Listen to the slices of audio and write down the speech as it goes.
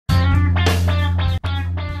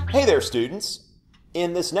Hey there, students.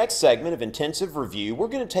 In this next segment of intensive review, we're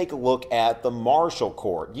going to take a look at the Marshall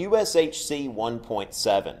Court, USHC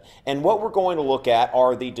 1.7. And what we're going to look at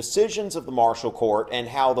are the decisions of the Marshall Court and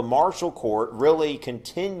how the Marshall Court really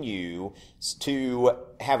continue to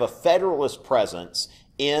have a Federalist presence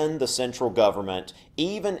in the central government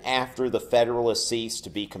even after the Federalists cease to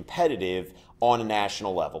be competitive on a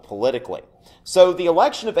national level politically. So the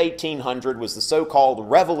election of 1800 was the so-called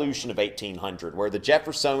Revolution of 1800, where the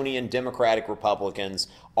Jeffersonian Democratic Republicans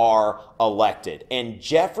are elected. And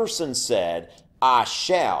Jefferson said, "I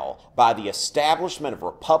shall, by the establishment of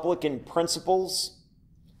Republican principles,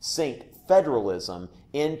 sink federalism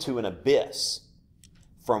into an abyss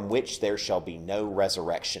from which there shall be no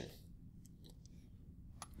resurrection."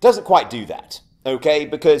 Doesn't quite do that. Okay,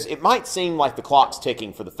 because it might seem like the clock's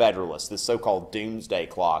ticking for the Federalists, this so-called doomsday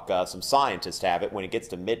clock. Some scientists have it. When it gets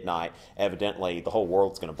to midnight, evidently the whole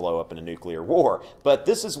world's going to blow up in a nuclear war. But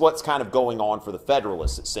this is what's kind of going on for the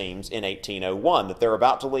Federalists, it seems, in 1801, that they're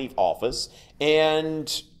about to leave office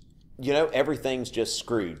and, everything's just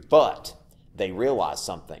screwed. But they realize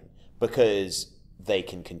something, because they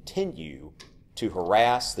can continue to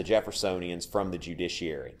harass the Jeffersonians from the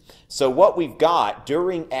judiciary. So what we've got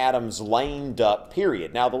during Adams' lame duck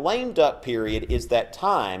period. Now, the lame duck period is that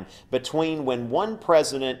time between when one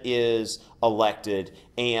president is elected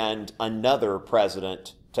and another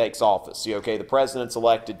president takes office. See, okay, the president's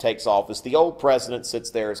elected, takes office. The old president sits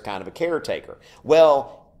there as kind of a caretaker.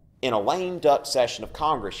 Well, in a lame duck session of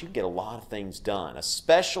Congress, you get a lot of things done,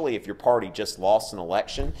 especially if your party just lost an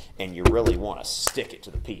election and you really want to stick it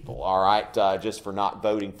to the people, all right, just for not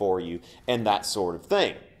voting for you and that sort of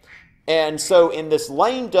thing. And so in this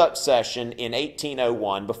lame duck session in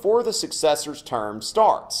 1801, before the successor's term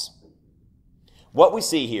starts, what we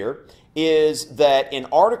see here is that in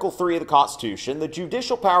Article 3 of the Constitution, the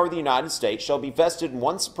judicial power of the United States shall be vested in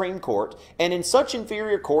one Supreme Court, and in such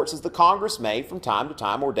inferior courts as the Congress may from time to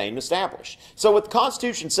time ordain and establish. So what the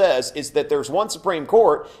Constitution says is that there's one Supreme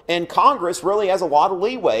Court, and Congress really has a lot of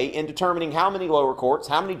leeway in determining how many lower courts,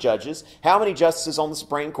 how many judges, how many justices on the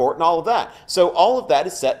Supreme Court, and all of that. So all of that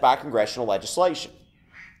is set by congressional legislation.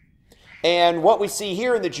 And what we see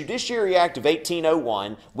here in the Judiciary Act of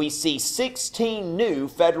 1801, we see 16 new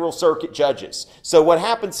federal circuit judges. So what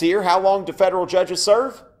happens here? How long do federal judges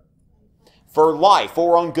serve? For life,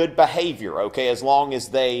 or on good behavior, okay, as long as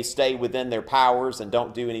they stay within their powers and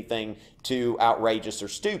don't do anything too outrageous or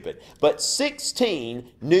stupid. But 16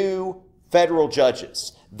 new federal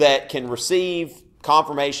judges that can receive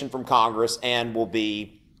confirmation from Congress and will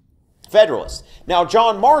be Federalists. Now,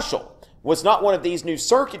 John Marshall was not one of these new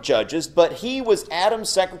circuit judges, but he was Adams'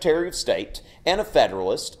 Secretary of State and a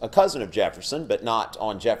Federalist, a cousin of Jefferson, but not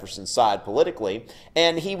on Jefferson's side politically,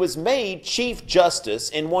 and he was made Chief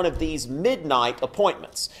Justice in one of these midnight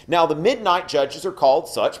appointments. Now, the midnight judges are called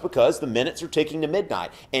such because the minutes are ticking to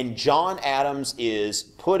midnight, and John Adams is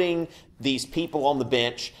putting these people on the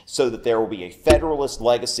bench so that there will be a Federalist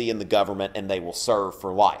legacy in the government and they will serve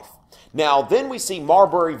for life. Now, then we see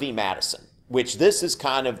Marbury v. Madison, which this is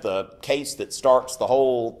kind of the case that starts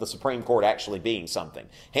the Supreme Court actually being something.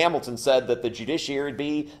 Hamilton said that the judiciary would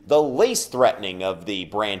be the least threatening of the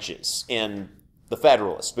branches in the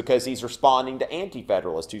Federalists because he's responding to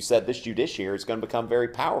anti-Federalists who said this judiciary is going to become very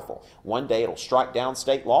powerful. One day it'll strike down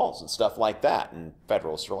state laws and stuff like that. And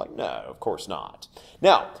Federalists are like, no, of course not.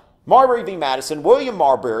 Now, Marbury v. Madison, William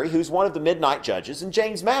Marbury, who's one of the midnight judges, and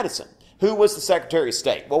James Madison, who was the Secretary of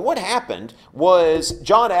State. Well, what happened was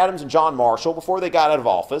John Adams and John Marshall, before they got out of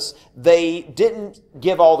office, they didn't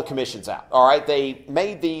give all the commissions out, all right? They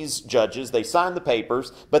made these judges, they signed the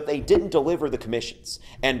papers, but they didn't deliver the commissions.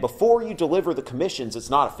 And before you deliver the commissions,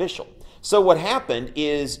 it's not official. So what happened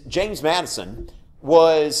is James Madison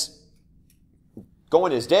was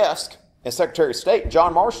going to his desk as Secretary of State, and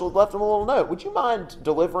John Marshall had left him a little note. Would you mind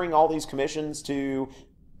delivering all these commissions to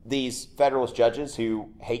these Federalist judges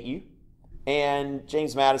who hate you? And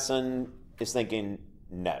James Madison is thinking,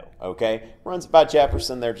 no, okay? Runs it by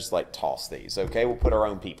Jefferson, they're just like, toss these, okay? We'll put our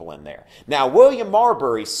own people in there. Now, William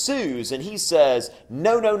Marbury sues, and he says,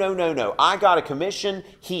 no, no, no, no, no. I got a commission.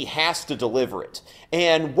 He has to deliver it.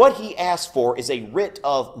 And what he asked for is a writ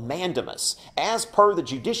of mandamus, as per the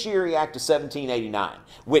Judiciary Act of 1789,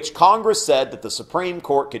 which Congress said that the Supreme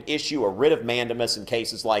Court could issue a writ of mandamus in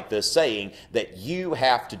cases like this, saying that you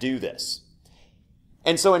have to do this.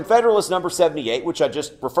 And so in Federalist number 78, which I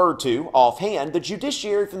just referred to offhand, the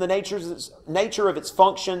judiciary, from the nature of its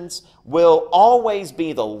functions, will always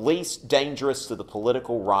be the least dangerous to the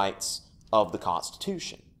political rights of the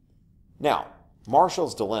Constitution. Now,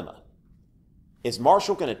 Marshall's dilemma. Is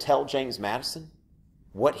Marshall going to tell James Madison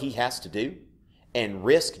what he has to do? and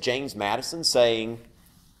risk James Madison saying,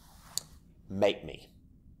 make me?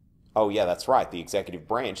 Oh, yeah, that's right. The executive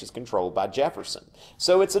branch is controlled by Jefferson.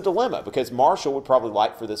 So it's a dilemma because Marshall would probably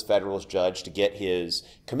like for this Federalist judge to get his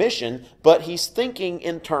commission, but he's thinking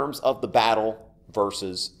in terms of the battle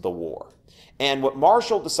versus the war. And what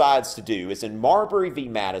Marshall decides to do is in Marbury v.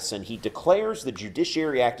 Madison, he declares the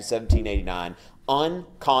Judiciary Act of 1789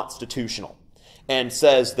 unconstitutional and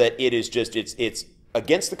says that it is just, it's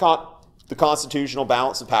against the constitutional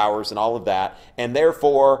balance of powers and all of that, and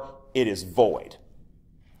therefore it is void.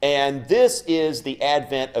 And this is the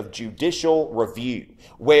advent of judicial review,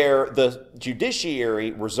 where the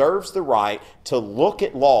judiciary reserves the right to look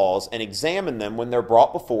at laws and examine them when they're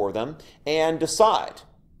brought before them and decide,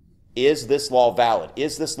 is this law valid?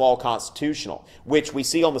 Is this law constitutional? Which we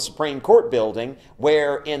see on the Supreme Court building,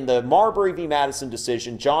 where in the Marbury v. Madison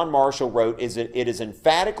decision, John Marshall wrote, it is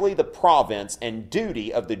emphatically the province and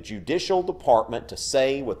duty of the judicial department to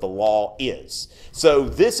say what the law is. So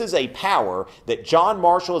this is a power that John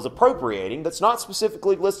Marshall is appropriating that's not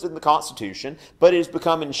specifically listed in the Constitution, but it has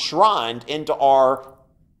become enshrined into our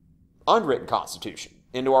unwritten Constitution,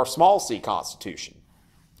 into our small c Constitution.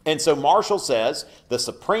 And so Marshall says the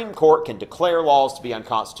Supreme Court can declare laws to be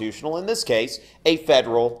unconstitutional, in this case, a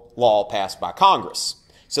federal law passed by Congress.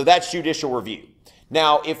 So that's judicial review.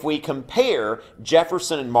 Now, if we compare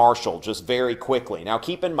Jefferson and Marshall just very quickly, now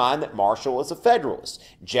keep in mind that Marshall is a Federalist.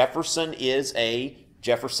 Jefferson is a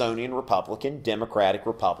Jeffersonian Republican, Democratic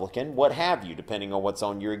Republican, what have you, depending on what's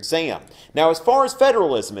on your exam. Now, as far as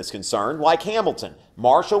federalism is concerned, like Hamilton,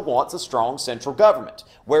 Marshall wants a strong central government,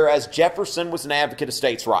 whereas Jefferson was an advocate of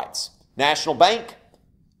states' rights. National Bank?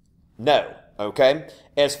 No. Okay?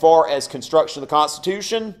 As far as construction of the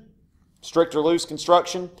Constitution, strict or loose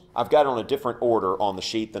construction, I've got it on a different order on the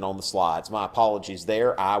sheet than on the slides. My apologies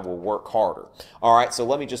there. I will work harder. All right, so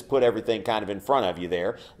let me just put everything kind of in front of you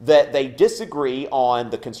there. That they disagree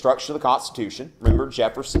on the construction of the Constitution. Remember,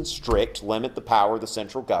 Jefferson strict, limit the power of the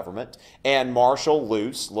central government, and Marshall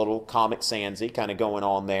loose, little Comic Sansy kind of going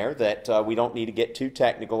on there that we don't need to get too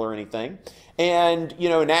technical or anything. And, you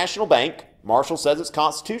know, National Bank, Marshall says it's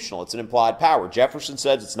constitutional. It's an implied power. Jefferson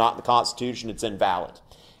says it's not in the Constitution. It's invalid.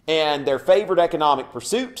 And their favorite economic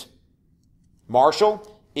pursuit,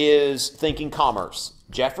 Marshall, is thinking commerce.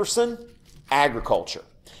 Jefferson, agriculture.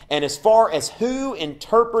 And as far as who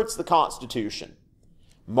interprets the Constitution,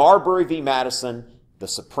 Marbury v. Madison, the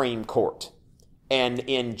Supreme Court. And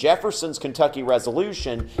in Jefferson's Kentucky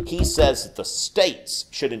Resolution, he says that the states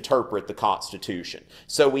should interpret the Constitution.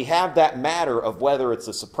 So we have that matter of whether it's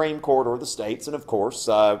the Supreme Court or the states. And of course,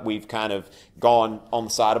 we've kind of gone on the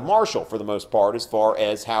side of Marshall for the most part as far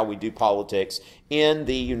as how we do politics in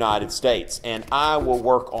the United States. And I will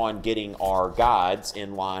work on getting our guides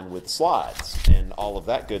in line with slides and all of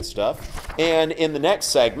that good stuff. And in the next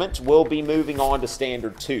segment, we'll be moving on to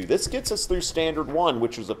Standard 2. This gets us through Standard 1,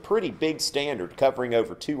 which was a pretty big standard covering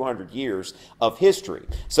over 200 years of history.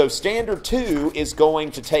 So Standard 2 is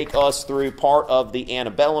going to take us through part of the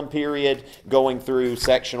antebellum period, going through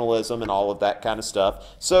sectionalism and all of that kind of stuff.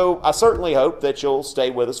 So I certainly hope that you'll stay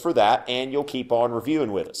with us for that and you'll keep on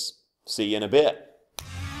reviewing with us. See you in a bit.